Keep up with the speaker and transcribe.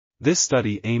This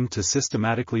study aimed to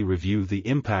systematically review the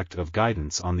impact of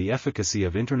guidance on the efficacy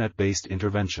of internet-based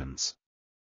interventions.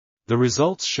 The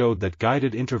results showed that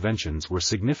guided interventions were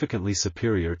significantly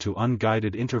superior to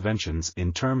unguided interventions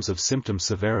in terms of symptom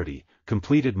severity,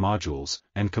 completed modules,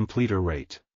 and completer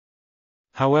rate.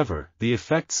 However, the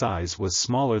effect size was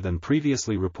smaller than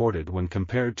previously reported when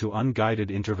compared to unguided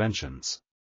interventions.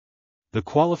 The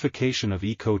qualification of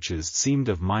e-coaches seemed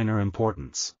of minor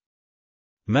importance.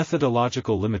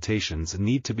 Methodological limitations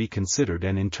need to be considered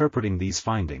in interpreting these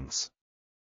findings.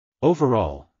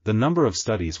 Overall, the number of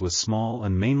studies was small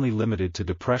and mainly limited to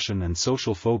depression and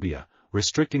social phobia,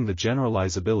 restricting the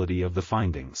generalizability of the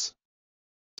findings.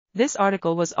 This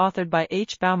article was authored by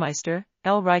H. Baumeister,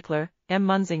 L. Reichler, M.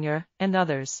 Munzinger, and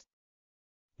others.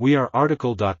 We are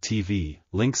RTCLTV,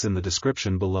 links in the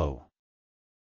description below.